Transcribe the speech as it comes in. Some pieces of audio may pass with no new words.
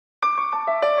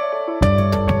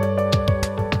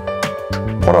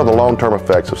What are the long-term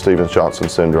effects of Stevens-Johnson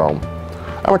syndrome?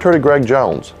 I'm attorney Greg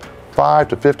Jones. 5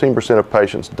 to 15% of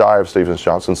patients die of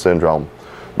Stevens-Johnson syndrome.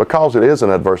 Because it is an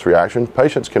adverse reaction,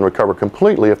 patients can recover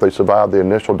completely if they survive the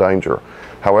initial danger.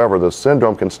 However, the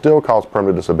syndrome can still cause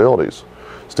permanent disabilities.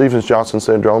 Stevens-Johnson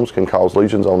syndromes can cause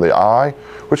lesions on the eye,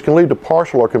 which can lead to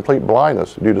partial or complete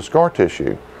blindness due to scar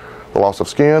tissue. The loss of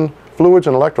skin, fluids,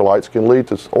 and electrolytes can lead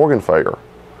to organ failure.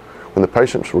 When the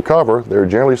patients recover, they are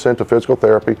generally sent to physical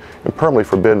therapy and permanently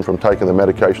forbidden from taking the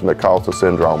medication that caused the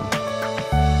syndrome.